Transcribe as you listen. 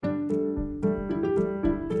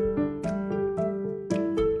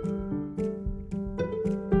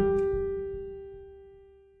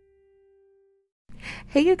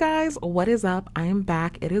Hey you guys, what is up? I am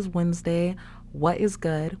back. It is Wednesday. What is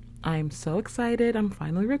good? I'm so excited. I'm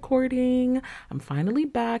finally recording. I'm finally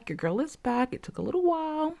back. Your girl is back. It took a little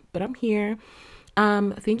while, but I'm here.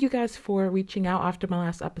 Thank you guys for reaching out after my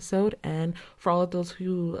last episode and for all of those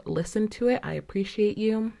who listened to it. I appreciate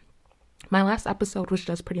you. My last episode was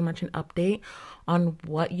just pretty much an update on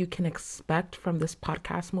what you can expect from this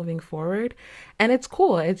podcast moving forward. And it's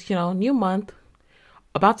cool. It's, new month,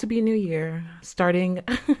 about to be a new year, starting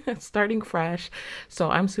starting fresh.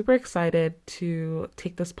 So I'm super excited to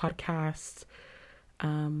take this podcast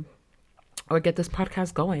or get this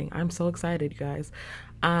podcast going. I'm so excited, you guys.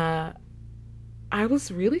 Uh I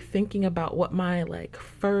was really thinking about what my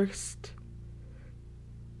first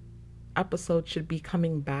episode should be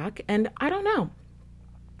coming back, and I don't know.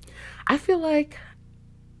 I feel like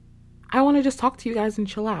I want to just talk to you guys and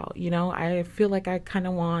chill out. I feel like I kind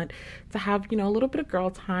of want to have, a little bit of girl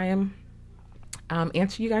time,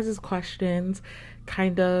 answer you guys' questions,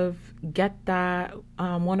 kind of get that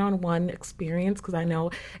one-on-one experience, because I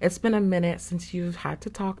know it's been a minute since you've had to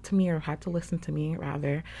talk to me or had to listen to me,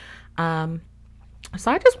 rather.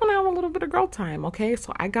 So I just want to have a little bit of girl time, okay?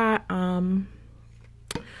 So I got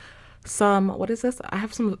some, what is this? I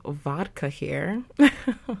have some vodka here.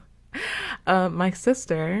 My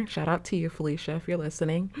sister, shout out to you, Felicia, if you're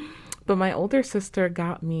listening. But my older sister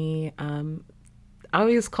got me, I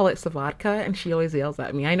always call it Savodka, and she always yells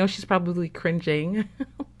at me. I know she's probably cringing.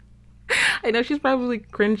 I know she's probably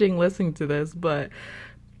cringing listening to this, but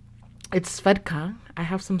it's Svedka. I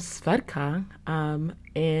have some Svedka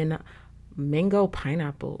in mango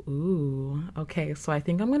pineapple. Ooh, okay. So I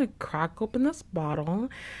think I'm going to crack open this bottle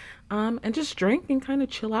and just drink and kind of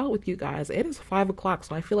chill out with you guys. It is 5 o'clock,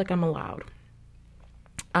 so I feel like I'm allowed.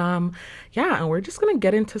 Yeah, and we're just gonna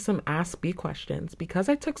get into some Ask B questions. Because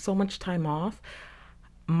I took so much time off,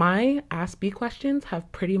 my Ask B questions have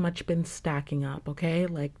pretty much been stacking up, okay?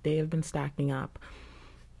 Like, they have been stacking up.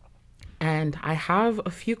 And I have a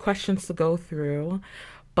few questions to go through,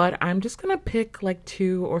 but I'm just gonna pick like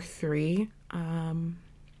two or three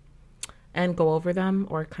and go over them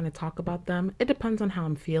or kind of talk about them. It depends on how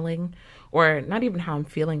I'm feeling, or not even how I'm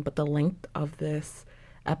feeling, but the length of this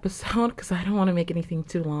episode, because I don't want to make anything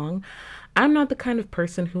too long. I'm not the kind of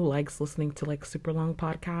person who likes listening to like super long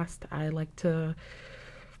podcasts. I like to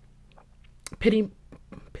pity.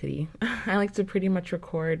 I like to pretty much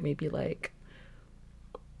record maybe like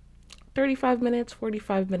 35 minutes,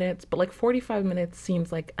 45 minutes, but like 45 minutes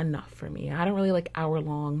seems like enough for me. I don't really like hour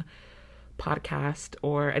long podcast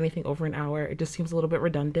or anything over an hour. It just seems a little bit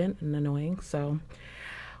redundant and annoying. So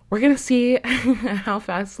we're going to see how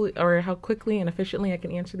fastly or how quickly and efficiently I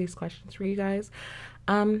can answer these questions for you guys.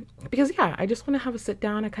 Because yeah, I just want to have a sit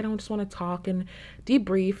down. I kind of just want to talk and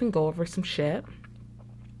debrief and go over some shit.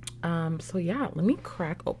 So yeah, let me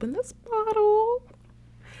crack open this bottle.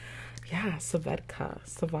 Yeah, Savodka.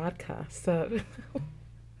 So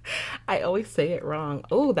I always say it wrong.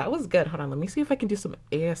 Oh, that was good. Hold on, let me see if I can do some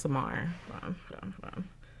ASMR. Hold on.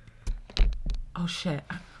 Oh shit.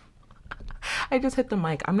 I just hit the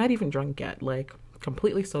mic. I'm not even drunk yet. Like,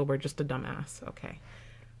 completely sober, just a dumbass. Okay.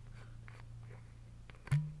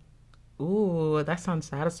 Ooh, that sounds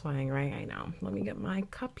satisfying, right? I know. Let me get my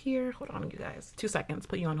cup here. Hold on, you guys. 2 seconds.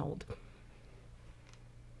 Put you on hold.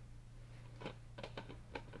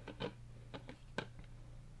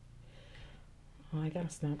 Oh, I got a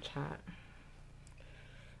Snapchat.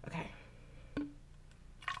 Okay.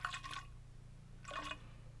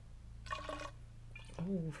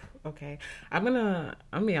 Oh, okay. I'm gonna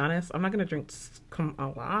be honest. I'm not gonna drink a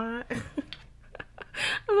lot.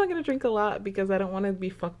 I'm not gonna drink a lot because I don't want to be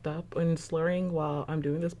fucked up and slurring while I'm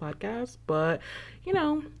doing this podcast. But you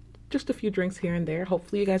know, just a few drinks here and there.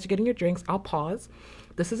 Hopefully, you guys are getting your drinks. I'll pause.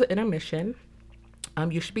 This is an intermission.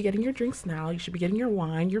 You should be getting your drinks now. You should be getting your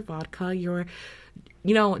wine, your vodka, your,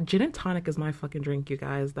 gin and tonic is my fucking drink, you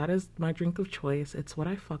guys. That is my drink of choice. It's what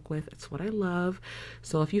I fuck with. It's what I love.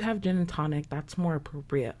 So if you have gin and tonic, that's more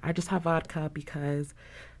appropriate. I just have vodka because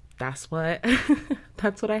that's what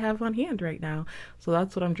that's what I have on hand right now. So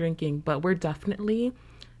that's what I'm drinking. But we're definitely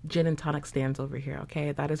gin and tonic stands over here,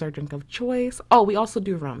 okay? That is our drink of choice. Oh, we also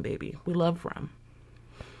do rum, baby. We love rum.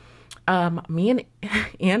 Me and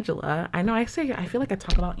Angela, I feel like I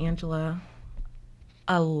talk about Angela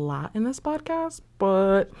a lot in this podcast,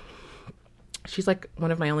 but she's like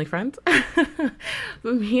one of my only friends. But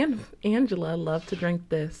me and Angela love to drink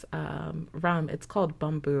this rum. It's called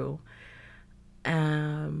Bumbu.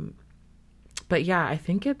 But yeah, I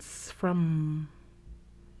think it's from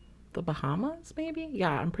the the Bahamas, maybe?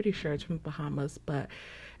 Yeah, I'm pretty sure it's from the Bahamas, but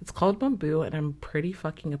it's called Bamboo and I'm pretty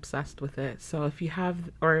fucking obsessed with it. So if you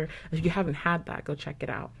have, or if you haven't had that, go check it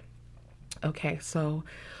out. Okay, so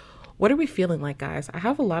what are we feeling like, guys? I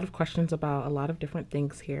have a lot of questions about a lot of different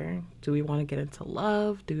things here. Do we want to get into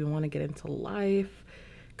love? Do we want to get into life,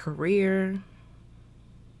 career?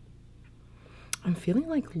 I'm feeling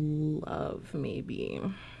like love, maybe.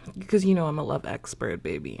 Because you know I'm a love expert,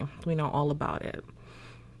 baby. We know all about it.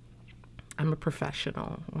 I'm a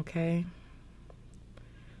professional, okay?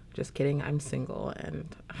 Just kidding, I'm single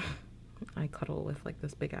and I cuddle with like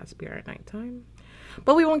this big ass bear at nighttime.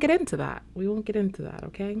 But we won't get into that. We won't get into that,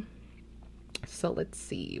 okay? So let's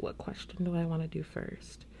see. What question do I want to do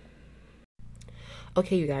first?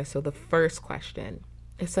 Okay, you guys. So the first question,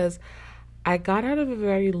 it says, I got out of a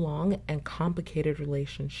very long and complicated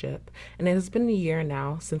relationship, and it has been a year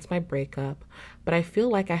now since my breakup, but I feel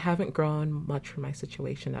like I haven't grown much from my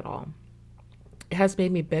situation at all. It has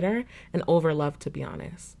made me bitter and overloved, to be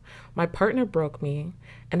honest. My partner broke me,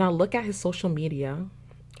 and I look at his social media.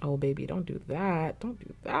 Oh, baby, don't do that. Don't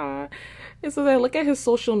do that. It says I look at his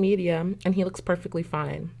social media, and he looks perfectly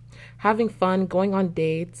fine, having fun, going on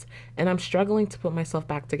dates, and I'm struggling to put myself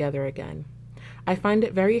back together again. I find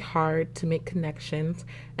it very hard to make connections,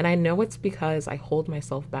 and I know it's because I hold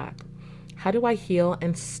myself back. How do I heal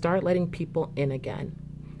and start letting people in again?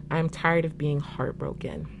 I'm tired of being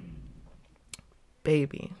heartbroken.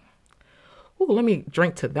 Baby. Ooh, let me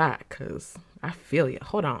drink to that, because I feel you.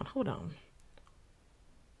 Hold on.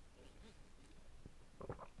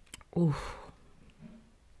 Ooh.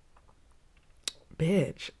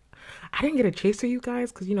 Bitch. I didn't get a chaser, you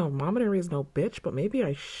guys, because, you know, mama didn't raise no bitch, but maybe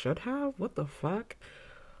I should have. What the fuck?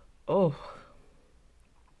 Oh.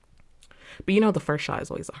 But you know, the first shot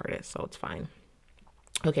is always the hardest, so it's fine.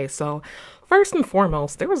 Okay, so first and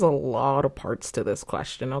foremost, there was a lot of parts to this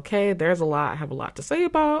question, okay? There's a lot I have a lot to say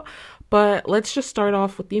about, but let's just start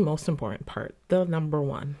off with the most important part, the number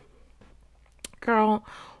one. Girl,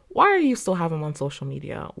 why are you still having him on social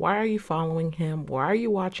media? Why are you following him? Why are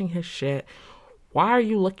you watching his shit? Why are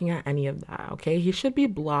you looking at any of that? Okay, he should be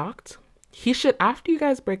blocked. He should, after you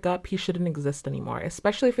guys break up, he shouldn't exist anymore,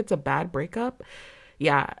 especially if it's a bad breakup.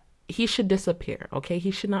 Yeah, he should disappear. Okay,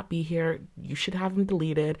 he should not be here. You should have him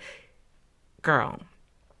deleted. Girl,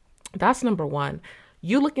 that's number one.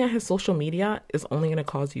 You looking at his social media is only going to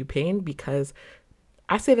cause you pain, because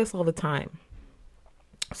I say this all the time.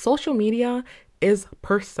 Social media is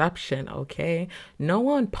perception, okay? No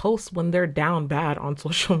one posts when they're down bad on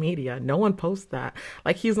social media. No one posts that.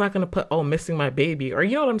 Like, he's not gonna put, oh, missing my baby, or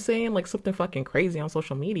you know what I'm saying? Like something fucking crazy on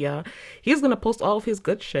social media. He's gonna post all of his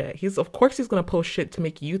good shit. Of course he's gonna post shit to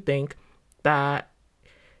make you think that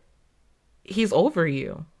he's over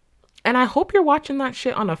you. And I hope you're watching that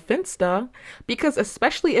shit on a Finsta, because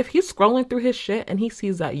especially if he's scrolling through his shit and he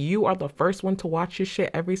sees that you are the first one to watch his shit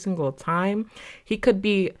every single time, he could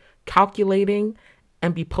be calculating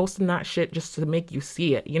and be posting that shit just to make you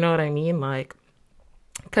see it. You know what I mean? Like,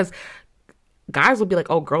 because guys will be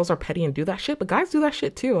like, oh, girls are petty and do that shit, but guys do that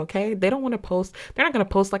shit too, okay? They don't want to post. They're not going to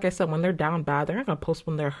post, like I said, when they're down bad. They're not going to post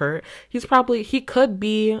when they're hurt. He could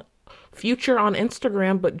be Future on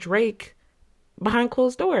Instagram, but Drake behind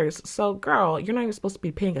closed doors. So, girl, you're not even supposed to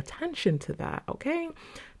be paying attention to that, okay?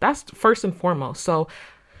 That's first and foremost. So,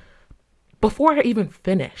 before I even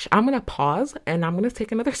finish, I'm going to pause and I'm going to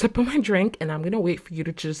take another sip of my drink, and I'm going to wait for you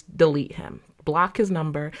to just delete him. Block his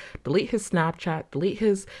number, delete his Snapchat, delete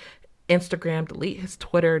his Instagram, delete his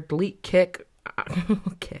Twitter, delete Kick,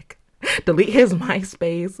 delete his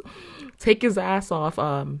MySpace, take his ass off,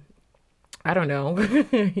 I don't know,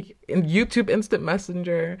 YouTube Instant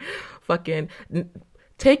Messenger, fucking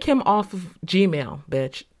take him off of Gmail,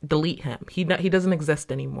 bitch. Delete him. He doesn't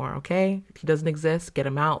exist anymore, okay? He doesn't exist. Get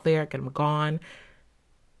him out there. Get him gone.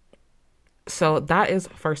 So that is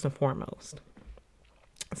first and foremost.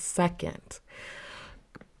 Second,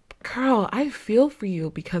 girl, I feel for you,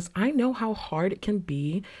 because I know how hard it can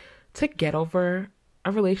be to get over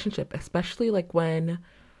a relationship, especially like when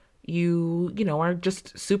you know, are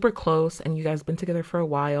just super close and you guys been together for a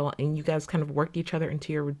while and you guys kind of work each other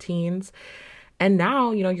into your routines. And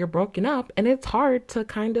now, you know, you're broken up and it's hard to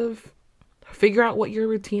kind of figure out what your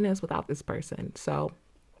routine is without this person. So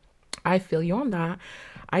I feel you on that.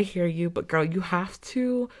 I hear you, but girl, you have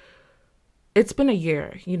to, it's been a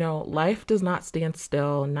year, you know, life does not stand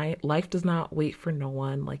still. Life does not wait for no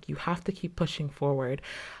one. Like, you have to keep pushing forward.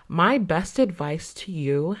 My best advice to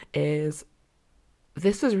you is,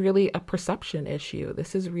 this is really a perception issue.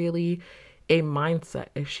 This is really a mindset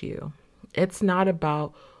issue. It's not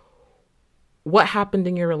about what happened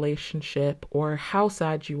in your relationship or how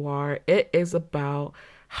sad you are. It is about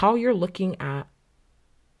how you're looking at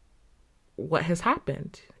what has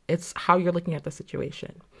happened. It's how you're looking at the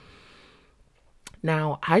situation.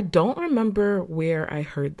 Now, I don't remember where I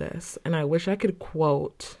heard this, and I wish I could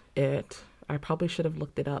quote it. I probably should have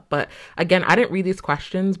looked it up. But again, I didn't read these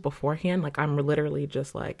questions beforehand. Like, I'm literally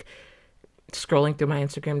just like scrolling through my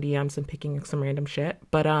Instagram DMs and picking some random shit.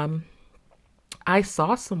 But I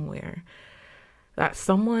saw somewhere that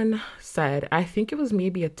someone said, I think it was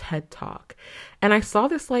maybe a TED Talk. And I saw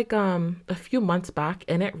this like a few months back,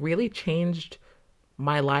 and it really changed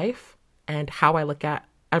my life and how I look at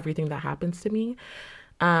everything that happens to me.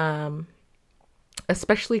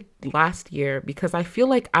 Especially last year, because I feel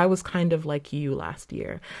like I was kind of like you last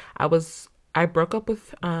year. I broke up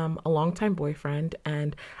with a longtime boyfriend,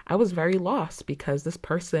 and I was very lost because this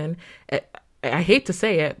person, I hate to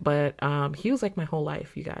say it, but he was like my whole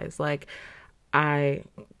life, you guys. Like, I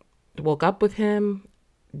woke up with him,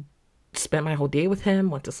 spent my whole day with him,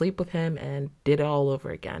 went to sleep with him, and did it all over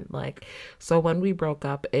again. Like, so when we broke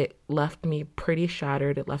up, it left me pretty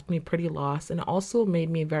shattered. It left me pretty lost, and it also made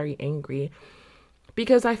me very angry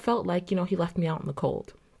because I felt like, he left me out in the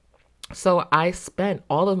cold. So I spent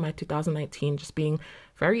all of my 2019 just being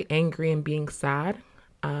very angry and being sad.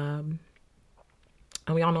 And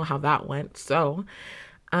we all know how that went. So,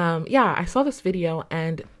 yeah, I saw this video,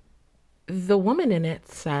 and the woman in it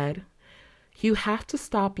said, you have to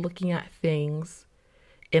stop looking at things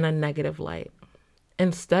in a negative light.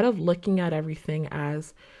 Instead of looking at everything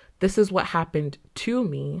as, this is what happened to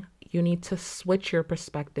me, you need to switch your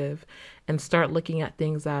perspective and start looking at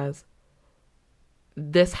things as,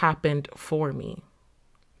 this happened for me.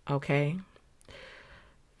 Okay?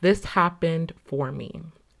 This happened for me.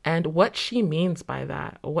 And what she means by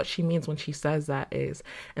that, or what she means when she says that, is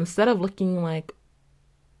instead of looking like,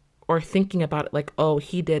 or thinking about it like, oh,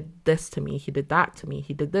 he did this to me, he did that to me,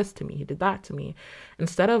 he did this to me, he did that to me.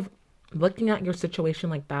 Instead of looking at your situation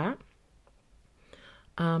like that,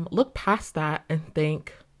 look past that and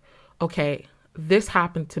think, okay, this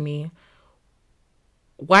happened to me.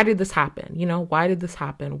 Why did this happen? Why did this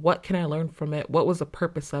happen? What can I learn from it? What was the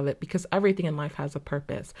purpose of it? Because everything in life has a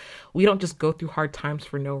purpose. We don't just go through hard times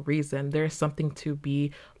for no reason. There's something to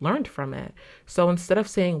be learned from it. So instead of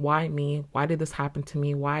saying, why me? Why did this happen to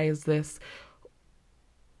me? Why is this?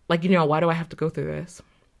 Like, why do I have to go through this?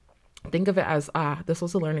 Think of it as, this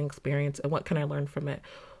was a learning experience, and what can I learn from it?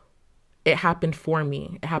 It happened for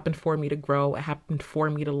me. It happened for me to grow. It happened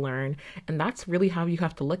for me to learn. And that's really how you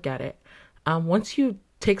have to look at it. Once you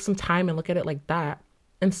take some time and look at it like that,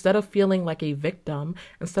 instead of feeling like a victim,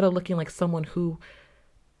 instead of looking like someone who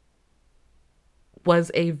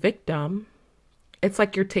was a victim, it's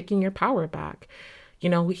like you're taking your power back. He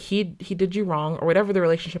did you wrong, or whatever the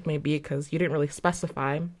relationship may be, because you didn't really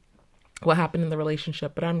specify what happened in the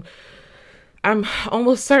relationship, but I'm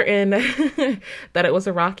almost certain that it was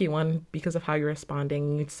a rocky one because of how you're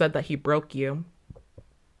responding. You said that he broke you.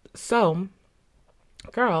 So,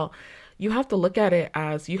 girl, you have to look at it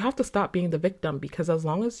as, you have to stop being the victim, because as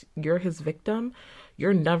long as you're his victim,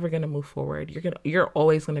 you're never going to move forward. You're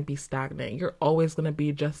always going to be stagnant. You're always going to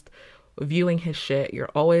be just viewing his shit.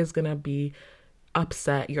 You're always going to be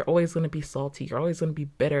upset. You're always going to be salty. You're always going to be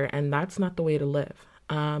bitter. And that's not the way to live.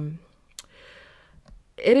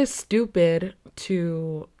 It is stupid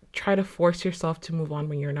to try to force yourself to move on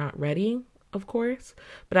when you're not ready, of course.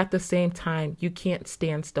 But at the same time, you can't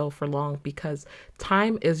stand still for long, because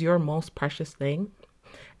time is your most precious thing.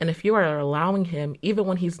 And if you are allowing him, even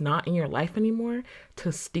when he's not in your life anymore,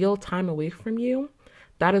 to steal time away from you,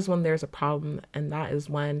 that is when there's a problem. And that is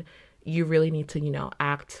when you really need to,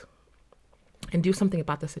 act and do something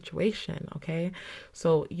about the situation. Okay.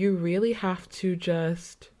 So you really have to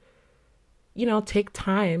just, take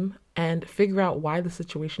time and figure out why the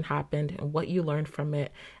situation happened and what you learned from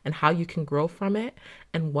it and how you can grow from it.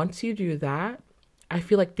 And once you do that, I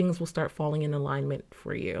feel like things will start falling in alignment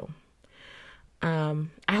for you. I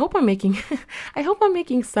hope I'm making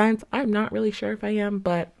sense. I'm not really sure if I am,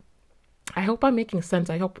 but I hope I'm making sense.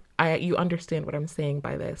 I hope you understand what I'm saying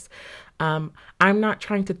by this. I'm not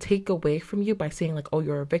trying to take away from you by saying like, oh,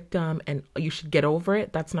 you're a victim and you should get over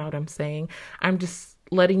it. That's not what I'm saying. I'm just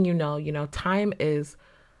letting you know, time is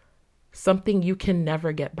something you can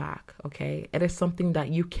never get back. Okay. It is something that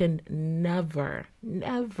you can never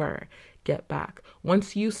get back.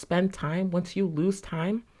 Once you spend time, once you lose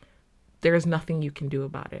time, there is nothing you can do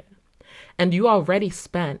about it. And you already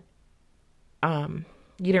spent, you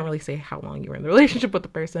didn't really say how long you were in the relationship with the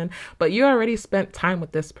person, but you already spent time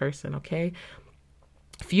with this person. Okay.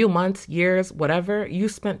 Few months, years, whatever, you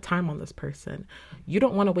spent time on this person. You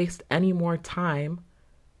don't want to waste any more time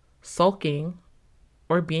sulking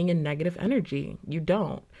or being in negative energy. You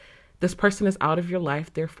don't. This person is out of your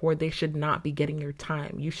life, therefore they should not be getting your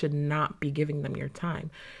time. You should not be giving them your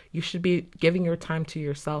time. You should be giving your time to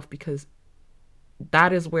yourself, because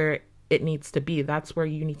that is where it needs to be. That's where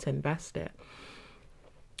you need to invest it.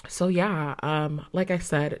 So yeah, like I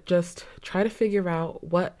said, just try to figure out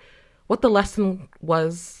what the lesson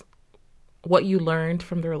was, what you learned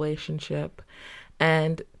from the relationship,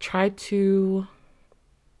 and try to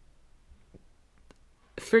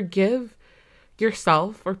forgive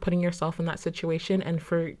yourself for putting yourself in that situation, and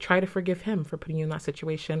try to forgive him for putting you in that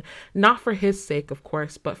situation, not for his sake, of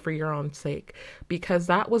course, but for your own sake, because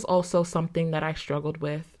that was also something that I struggled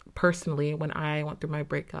with personally when I went through my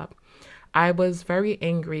breakup. I was very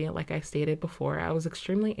angry, like I stated before. I was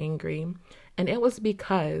extremely angry, and it was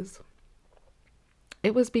because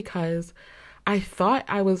I thought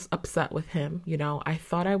I was upset with him. I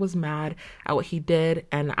thought I was mad at what he did,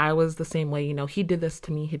 and I was the same way. He did this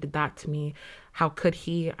to me, he did that to me. How could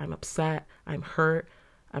he? I'm upset, I'm hurt,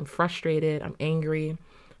 I'm frustrated, I'm angry.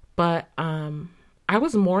 But I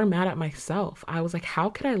was more mad at myself. I was like, how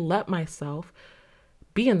could I let myself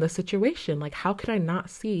be in this situation? Like, how could I not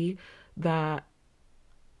see that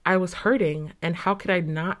I was hurting, and how could I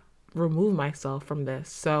not remove myself from this?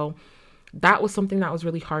 So that was something that was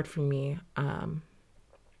really hard for me.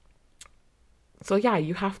 So yeah,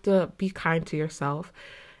 you have to be kind to yourself,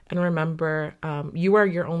 and remember, you are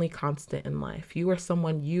your only constant in life. You are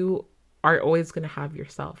someone, you are always going to have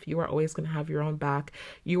yourself. You are always going to have your own back.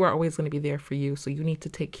 You are always going to be there for you. So you need to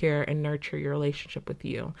take care and nurture your relationship with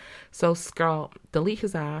you. So girl, delete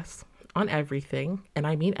his ass on everything. And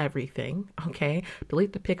I mean everything. Okay.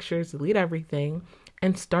 Delete the pictures, delete everything,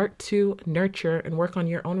 and start to nurture and work on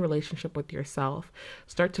your own relationship with yourself.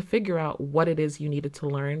 Start to figure out what it is you needed to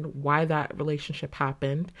learn, why that relationship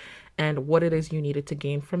happened, and what it is you needed to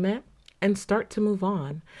gain from it, and start to move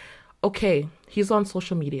on. Okay, he's on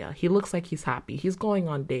social media. He looks like he's happy. He's going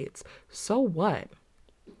on dates. So what?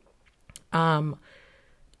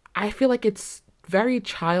 I feel like it's very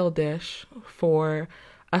childish for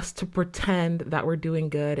us to pretend that we're doing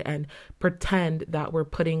good and pretend that we're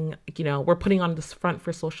putting on this front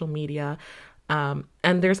for social media. And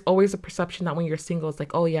there's always a perception that when you're single, it's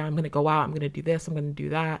like, oh yeah, I'm going to go out, I'm going to do this, I'm going to do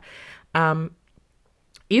that.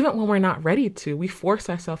 Even when we're not ready to, we force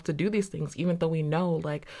ourselves to do these things, even though we know,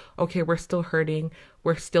 like, okay, we're still hurting,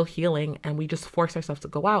 we're still healing, and we just force ourselves to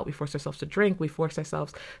go out, we force ourselves to drink, we force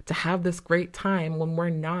ourselves to have this great time when we're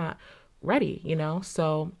not ready,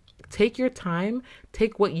 So take your time,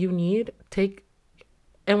 take what you need,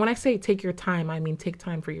 and when I say take your time, I mean take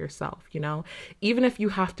time for yourself, Even if you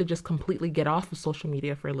have to just completely get off of social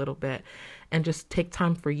media for a little bit and just take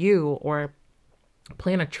time for you, or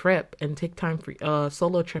plan a trip and take time for a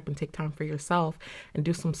solo trip and take time for yourself and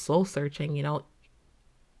do some soul searching,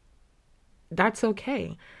 that's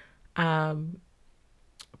okay.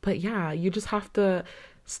 But yeah, you just have to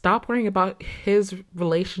stop worrying about his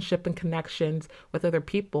relationship and connections with other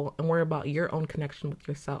people and worry about your own connection with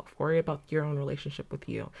yourself. Worry about your own relationship with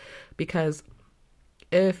you. Because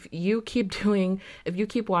if you keep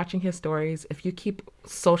watching his stories, if you keep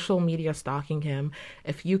social media stalking him,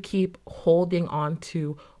 if you keep holding on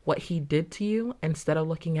to what he did to you instead of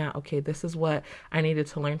looking at, okay, this is what I needed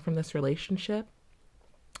to learn from this relationship,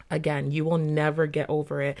 again, you will never get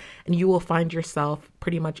over it. And you will find yourself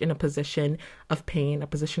pretty much in a position of pain, a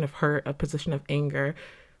position of hurt, a position of anger,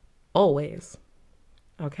 always.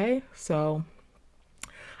 Okay? So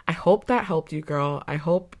I hope that helped you, girl. I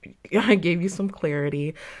hope I gave you some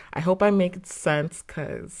clarity. I hope I make sense,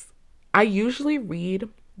 because I usually read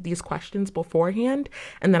these questions beforehand,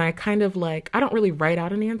 and then I kind of I don't really write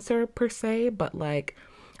out an answer per se, but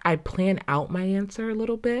I plan out my answer a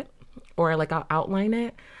little bit, or I'll outline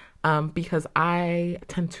it, because I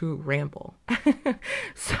tend to ramble.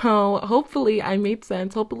 So hopefully I made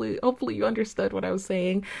sense. Hopefully you understood what I was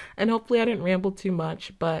saying, and hopefully I didn't ramble too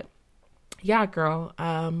much, but yeah, girl,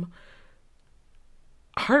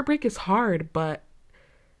 heartbreak is hard, but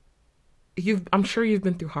I'm sure you've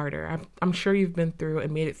been through harder. I'm sure you've been through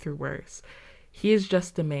and made it through worse. He is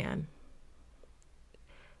just a man.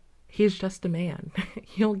 He's just a man.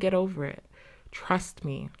 He'll get over it. Trust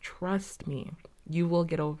me. You will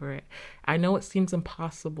get over it. I know it seems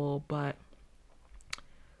impossible, but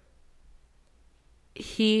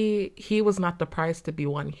he was not the prize to be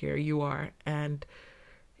won here. You are, and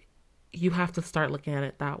you have to start looking at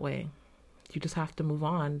it that way. You just have to move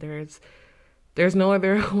on. There's no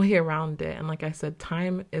other way around it. And like I said,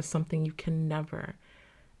 time is something you can never,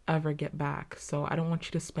 ever get back. So I don't want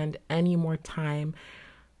you to spend any more time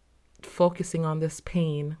focusing on this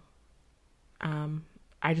pain.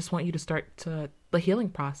 I just want you to start to the healing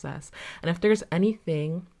process. And if there's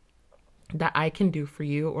anything that I can do for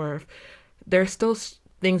you, or if there's still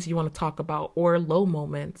things you want to talk about or low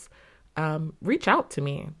moments, reach out to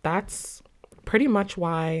me. That's pretty much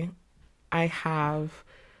why I have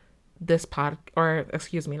this or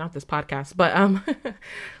excuse me, not this podcast, but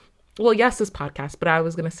well, yes, this podcast, but I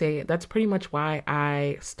was going to say that's pretty much why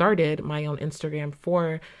I started my own Instagram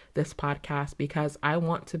for this podcast, because I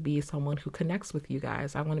want to be someone who connects with you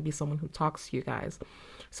guys. I want to be someone who talks to you guys.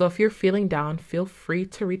 So if you're feeling down, feel free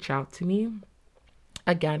to reach out to me.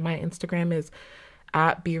 Again, my Instagram is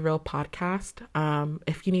at Be Real Podcast.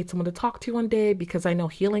 If you need someone to talk to one day, because I know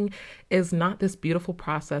healing is not this beautiful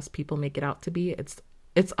process people make it out to be.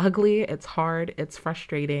 It's ugly, it's hard, it's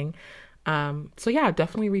frustrating. So yeah,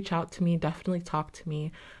 definitely reach out to me. Definitely talk to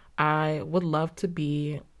me. I would love to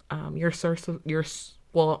be your source of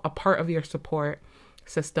a part of your support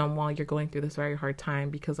system while you're going through this very hard time.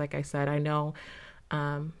 Because like I said, I know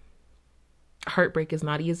heartbreak is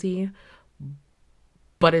not easy,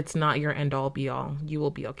 but it's not your end all be all. You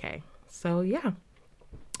will be okay. So yeah.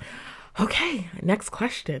 Okay, next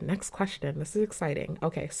question. This is exciting.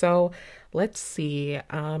 Okay, so let's see.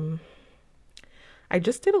 I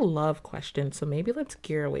just did a love question, so maybe let's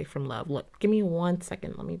gear away from love. Look, give me 1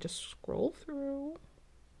 second. Let me just scroll through.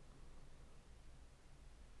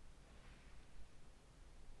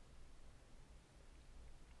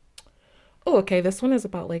 Oh, okay, this one is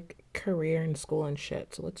about like career and school and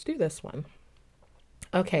shit. So let's do this one.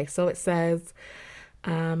 Okay, so it says,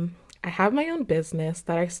 I have my own business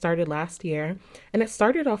that I started last year, and it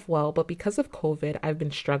started off well, but because of COVID, I've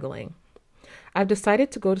been struggling. I've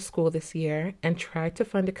decided to go to school this year and try to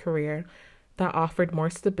find a career that offered more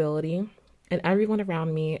stability, and everyone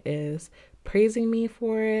around me is praising me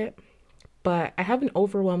for it, but I have an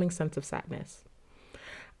overwhelming sense of sadness.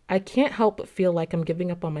 I can't help but feel like I'm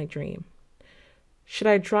giving up on my dream. Should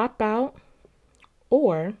I drop out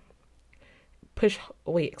or should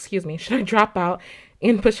I drop out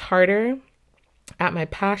and push harder at my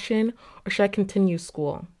passion, or should I continue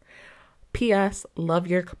school? P.S. Love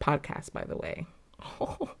your podcast, by the way.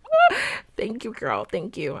 Oh, thank you, girl.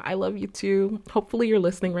 Thank you. I love you too. Hopefully you're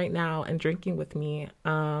listening right now and drinking with me,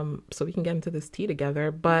 so we can get into this tea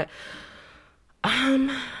together. But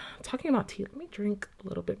talking about tea, let me drink a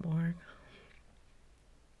little bit more.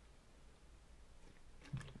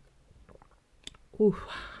 Ooh,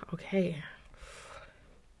 okay.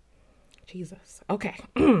 Jesus. Okay.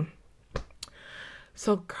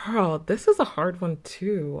 So, girl, this is a hard one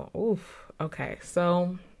too. Oof. Okay.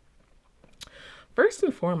 So, first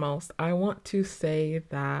and foremost, I want to say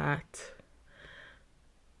that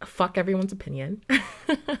fuck everyone's opinion.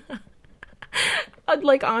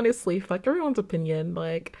 Like, honestly, fuck everyone's opinion.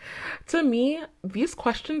 Like, to me, these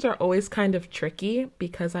questions are always kind of tricky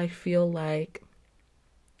because I feel like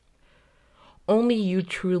only you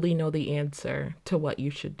truly know the answer to what you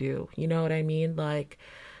should do. You know what I mean? Like,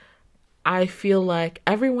 I feel like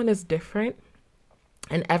everyone is different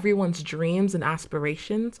and everyone's dreams and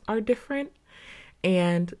aspirations are different.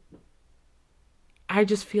 And I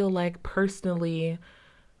just feel like personally,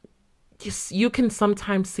 you can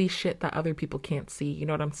sometimes see shit that other people can't see. You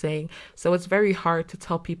know what I'm saying? So it's very hard to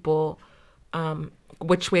tell people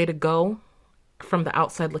which way to go from the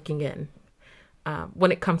outside looking in.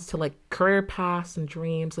 When it comes to like career paths and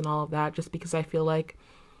dreams and all of that, just because I feel like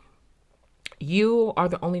you are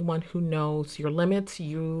the only one who knows your limits,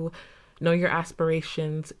 you know your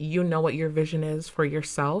aspirations, you know what your vision is for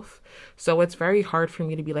yourself. So it's very hard for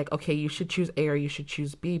me to be like, okay, you should choose A or you should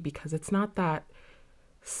choose B, because it's not that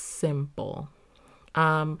simple. So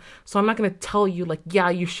I'm not going to tell you like, yeah,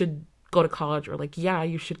 you should go to college, or like, yeah,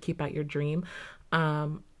 you should keep at your dream.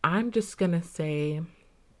 I'm just going to say,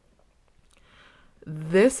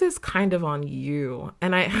 this is kind of on you.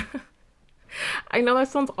 And I know that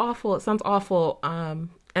sounds awful. It sounds awful.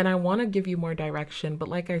 And I want to give you more direction, but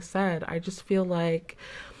like I said, I just feel like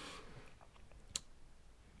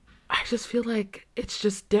it's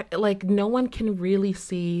just like no one can really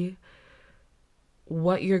see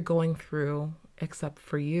what you're going through except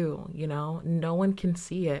for you, you know? No one can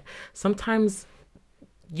see it. Sometimes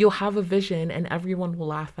you'll have a vision and everyone will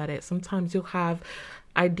laugh at it. Sometimes you'll have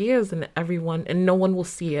ideas and no one will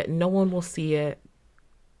see it. No one will see it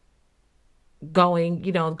going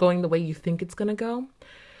the way you think it's going to go.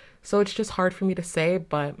 So it's just hard for me to say,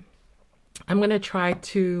 but I'm going to try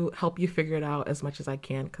to help you figure it out as much as I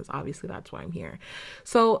can, because obviously that's why I'm here.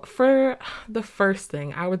 So for the first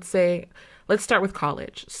thing, I would say, let's start with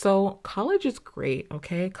college. So college is great,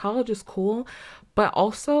 okay? College is cool, but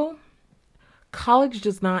also college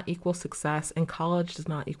does not equal success, and college does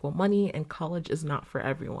not equal money, and college is not for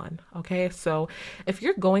everyone. Okay. So if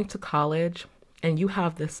you're going to college and you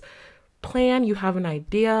have this plan, you have an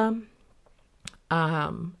idea,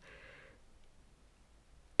 and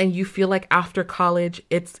you feel like after college,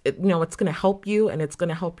 it's going to help you, and it's going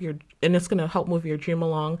to help move your dream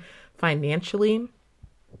along financially,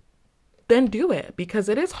 then do it, because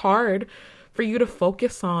it is hard for you to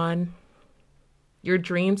focus on your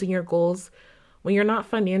dreams and your goals when you're not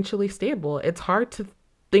financially stable. It's hard to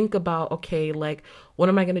think about, okay, like, what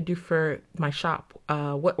am I going to do for my shop?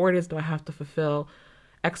 What orders do I have to fulfill?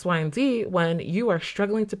 X, Y, and Z, when you are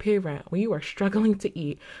struggling to pay rent, when you are struggling to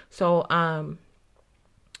eat. So,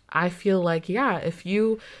 I feel like, yeah, if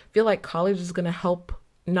you feel like college is going to help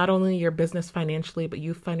not only your business financially, but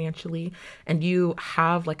you financially, and you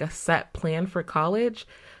have like a set plan for college,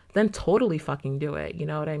 then totally fucking do it. You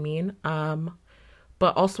know what I mean?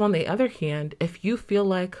 But also on the other hand, if you feel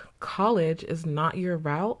like college is not your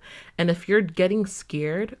route, and if you're getting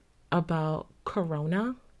scared about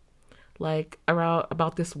Corona, like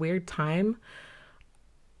about this weird time,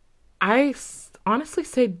 honestly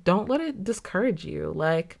say don't let it discourage you.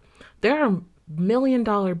 Like, there are $1 million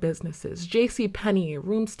businesses, JC Penney,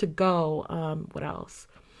 Rooms to Go, what else?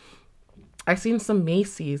 I've seen some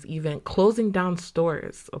Macy's even closing down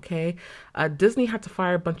stores, okay? Disney had to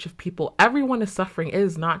fire a bunch of people. Everyone is suffering. It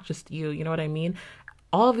is not just you, you know what I mean?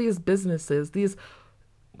 All of these businesses, these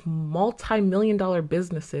multi-million-dollar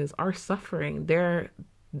businesses are suffering. They're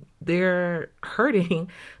hurting.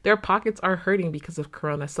 Their pockets are hurting because of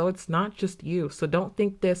Corona. So it's not just you. So don't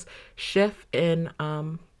think this shift in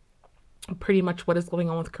pretty much what is going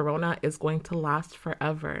on with Corona is going to last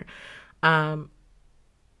forever.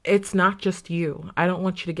 It's not just you. I don't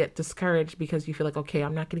want you to get discouraged because you feel like, okay,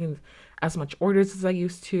 I'm not getting as much orders as I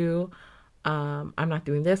used to. I'm not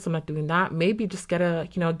doing this. I'm not doing that. Maybe just get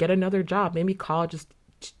another job. Maybe college is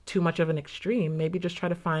too much of an extreme. Maybe just try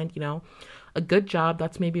to find, a good job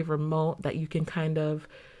that's maybe remote, that you can kind of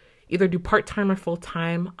either do part-time or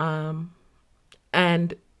full-time,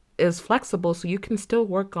 and is flexible, so you can still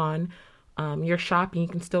work on your shopping. You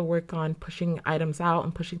can still work on pushing items out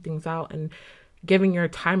and pushing things out and giving your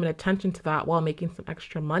time and attention to that while making some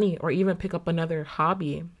extra money, or even pick up another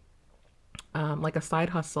hobby, like a side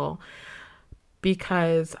hustle.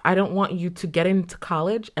 Because I don't want you to get into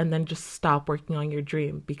college and then just stop working on your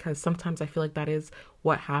dream, because sometimes I feel like that is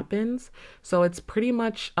what happens. So it's pretty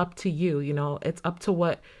much up to you, it's up to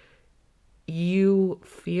what you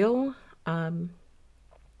feel.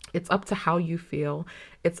 It's up to how you feel.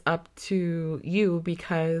 It's up to you,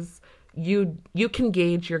 because you can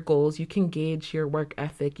gauge your goals, you can gauge your work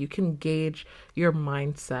ethic, you can gauge your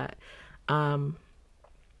mindset.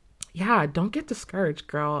 Yeah, don't get discouraged,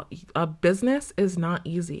 girl. A business is not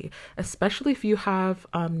easy, especially if you have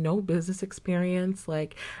no business experience,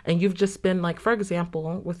 and you've just been like, for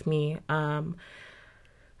example, with me,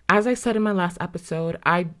 as I said in my last episode,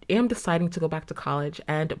 I am deciding to go back to college,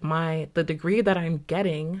 and the degree that I'm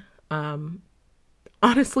getting,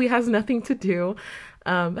 honestly has nothing to do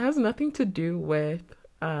with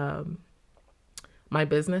my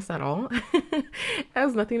business at all. It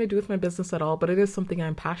has nothing to do with my business at all, but it is something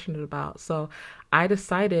I'm passionate about. So I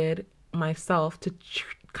decided myself to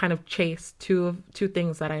kind of chase two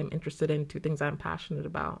things that I'm interested in, two things I'm passionate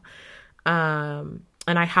about. And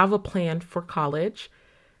I have a plan for college,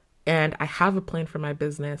 and I have a plan for my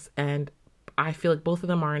business, and I feel like both of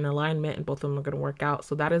them are in alignment and both of them are going to work out.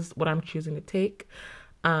 So that is what I'm choosing to take.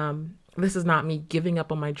 This is not me giving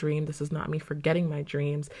up on my dream. This is not me forgetting my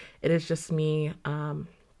dreams. It is just me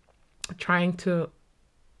trying to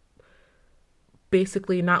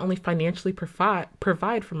basically not only financially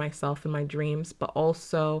provide for myself and my dreams, but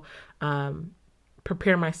also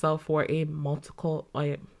prepare myself for a multiple.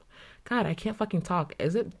 God, I can't fucking talk.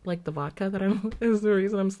 Is it like the vodka that is the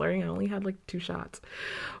reason I'm slurring? I only had like 2 shots.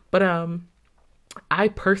 But I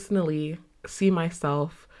personally see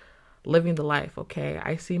myself living the life, okay?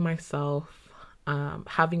 I see myself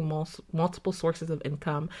having multiple sources of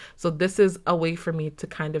income. So this is a way for me to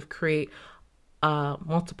kind of create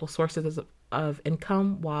multiple sources of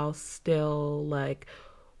income while still like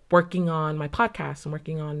working on my podcast and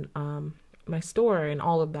working on my store and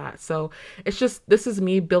all of that. So this is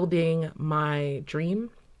me building my dream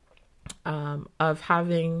of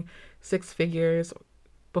having 6 figures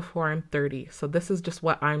before I'm 30. So this is just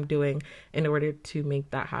what I'm doing in order to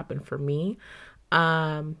make that happen for me.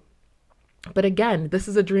 But again, this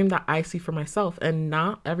is a dream that I see for myself, and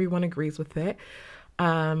not everyone agrees with it.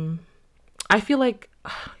 I feel like,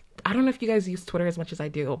 I don't know if you guys use Twitter as much as I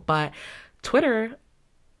do, but Twitter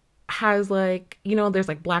has like, you know, there's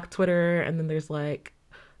like Black Twitter, and then there's like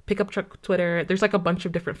pickup truck Twitter. There's like a bunch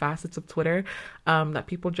of different facets of Twitter that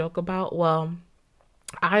people joke about. Well,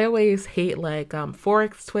 I always hate like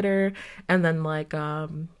Forex Twitter, and then like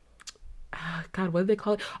God, what do they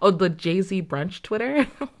call it? Oh, the Jay-Z brunch Twitter.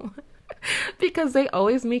 Because they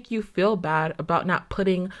always make you feel bad about not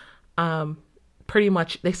putting pretty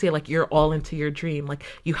much, they say like you're all into your dream, like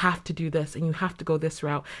you have to do this and you have to go this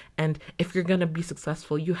route, and if you're gonna be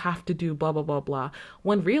successful you have to do blah blah blah blah,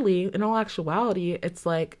 when really in all actuality it's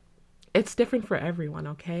like it's different for everyone.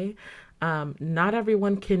 Okay, not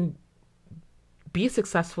everyone can be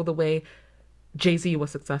successful the way Jay-Z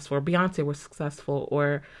was successful, or Beyonce was successful,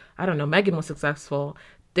 or I don't know, Megan was successful.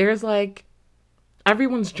 There's like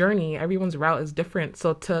everyone's journey, everyone's route is different.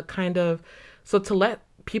 So to let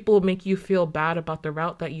people make you feel bad about the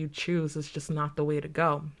route that you choose is just not the way to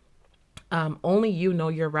go. Only you know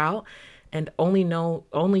your route, and only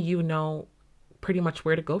you know pretty much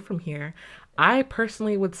where to go from here. I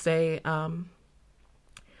personally would say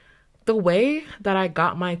the way that I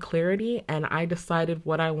got my clarity and I decided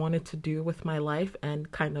what I wanted to do with my life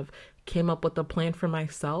and kind of came up with a plan for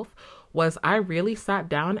myself was I really sat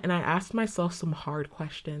down and I asked myself some hard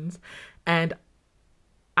questions. And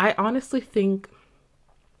I honestly think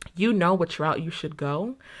you know which route you should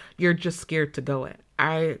go. You're just scared to go it.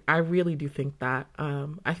 I really do think that.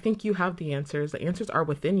 I think you have the answers. The answers are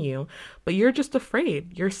within you, but you're just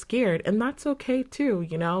afraid. You're scared, and that's okay too.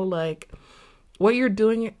 You know, like what you're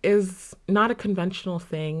doing is not a conventional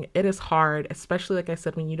thing. It is hard, especially like I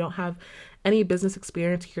said, when you don't have any business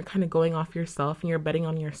experience, you're kind of going off yourself and you're betting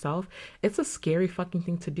on yourself. It's a scary fucking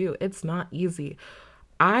thing to do. It's not easy.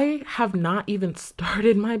 I have not even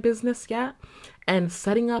started my business yet, and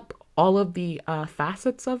setting up all of the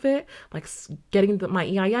facets of it, like getting my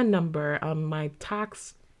EIN number, my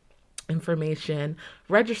tax information,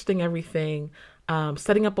 registering everything,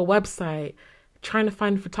 setting up a website, trying to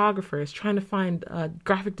find photographers, trying to find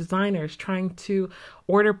graphic designers, trying to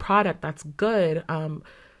order product that's good,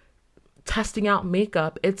 testing out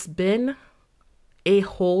makeup. It's been a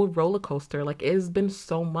whole roller coaster. Like it has been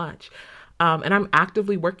so much. And I'm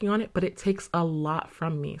actively working on it, but it takes a lot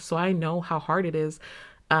from me. So I know how hard it is.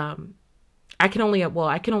 I can only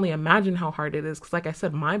imagine how hard it is. Cause like I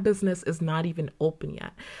said, my business is not even open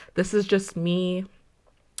yet. This is just me,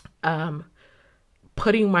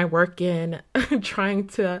 putting my work in, trying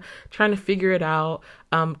to figure it out,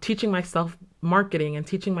 teaching myself marketing and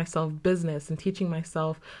teaching myself business and teaching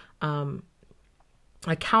myself,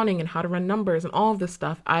 accounting and how to run numbers and all of this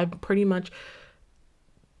stuff. I'm pretty much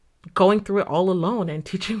going through it all alone and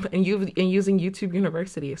teaching and using YouTube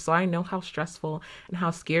University. So I know how stressful and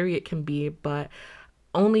how scary it can be, but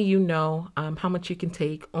only you know how much you can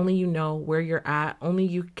take. Only you know where you're at. Only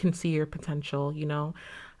you can see your potential, you know,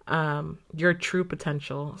 your true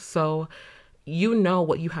potential. So you know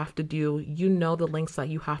what you have to do. You know the lengths that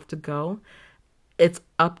you have to go. It's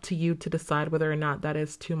up to you to decide whether or not that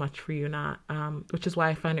is too much for you or not, which is why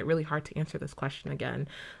I find it really hard to answer this question again.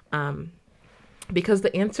 Because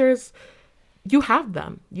the answers, you have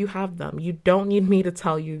them. You have them. You don't need me to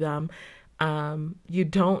tell you them. You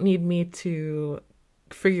don't need me to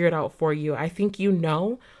figure it out for you. I think you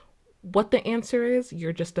know what the answer is.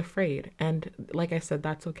 You're just afraid. And like I said,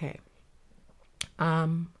 that's okay.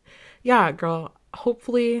 Yeah, girl,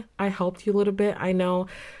 hopefully I helped you a little bit. I know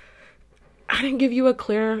I didn't give you a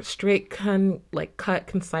clear, straight, cut,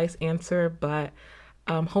 concise answer, but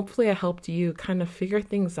hopefully I helped you kind of figure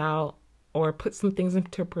things out or put some things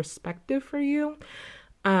into perspective for you.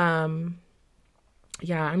 Yeah,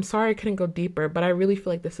 I'm sorry I couldn't go deeper, but I really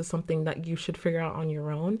feel like this is something that you should figure out on your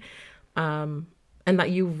own, and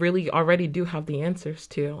that you really already do have the answers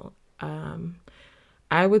to.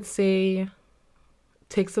 I would say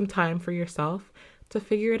take some time for yourself to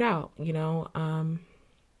figure it out, you know.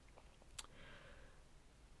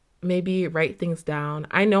 Maybe write things down.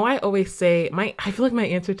 I know I always say I feel like my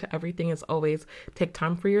answer to everything is always take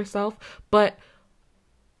time for yourself, but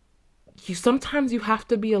sometimes you have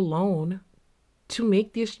to be alone to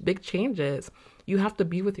make these big changes. You have to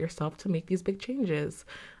be with yourself to make these big changes.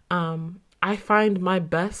 I find my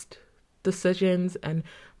best decisions and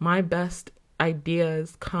my best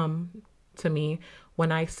ideas come to me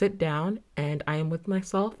when I sit down and I am with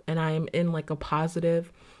myself and I am in like a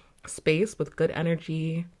positive space with good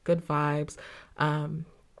energy, good vibes. I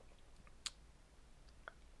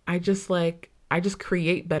just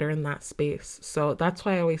create better in that space. So that's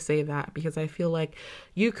why I always say that, because I feel like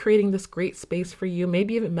you creating this great space for you,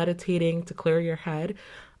 maybe even meditating to clear your head,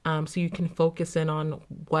 so you can focus in on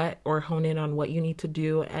what, or hone in on what you need to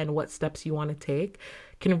do and what steps you want to take,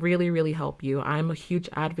 can really, really help you. I'm a huge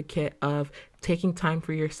advocate of taking time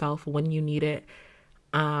for yourself when you need it.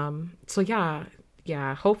 So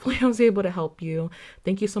yeah, hopefully I was able to help you.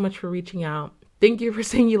 Thank you so much for reaching out. Thank you for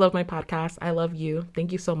saying you love my podcast. I love you.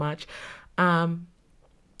 Thank you so much.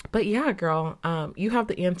 But yeah, girl, you have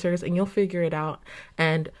the answers and you'll figure it out.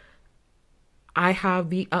 And I have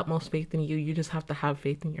the utmost faith in you. You just have to have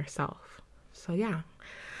faith in yourself. So yeah.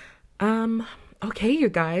 Okay, you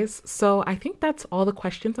guys. So I think that's all the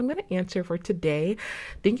questions I'm going to answer for today.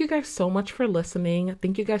 Thank you guys so much for listening.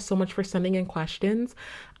 Thank you guys so much for sending in questions.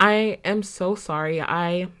 I am so sorry.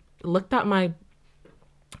 I looked at my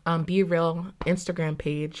Be Real Instagram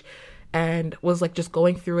page and was like just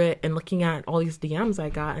going through it and looking at all these DMs I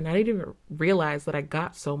got, and I didn't even realize that I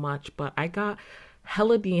got so much, but I got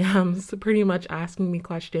hella DMs pretty much asking me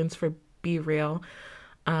questions for Be Real.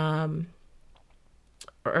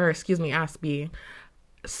 Ask B.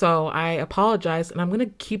 So I apologize, and I'm going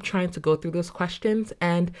to keep trying to go through those questions,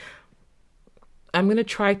 and I'm going to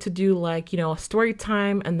try to do like, a story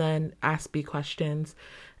time and then ask B questions,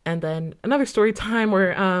 and then another story time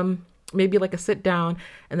where maybe like a sit down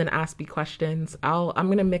and then ask B questions. I'm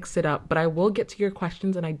going to mix it up, but I will get to your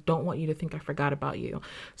questions, and I don't want you to think I forgot about you.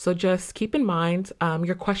 So just keep in mind,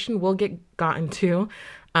 your question will get gotten to.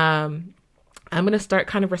 I'm going to start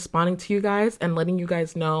kind of responding to you guys and letting you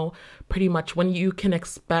guys know pretty much when you can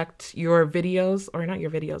expect your videos, or not your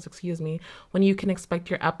videos, when you can expect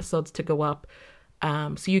your episodes to go up,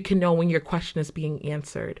 so you can know when your question is being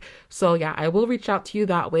answered. So yeah, I will reach out to you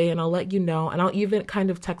that way, and I'll let you know, and I'll even kind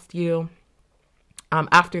of text you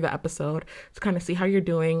after the episode to kind of see how you're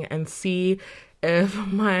doing and see if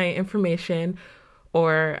my information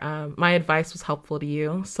or my advice was helpful to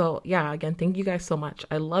you. So yeah, again, thank you guys so much.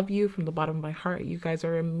 I love you from the bottom of my heart. You guys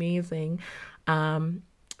are amazing.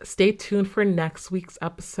 Stay tuned for next week's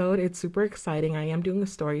episode. It's super exciting. I am doing a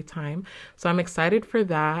story time, so I'm excited for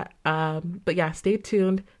that. But yeah, stay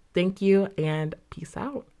tuned. Thank you, and peace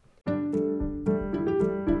out.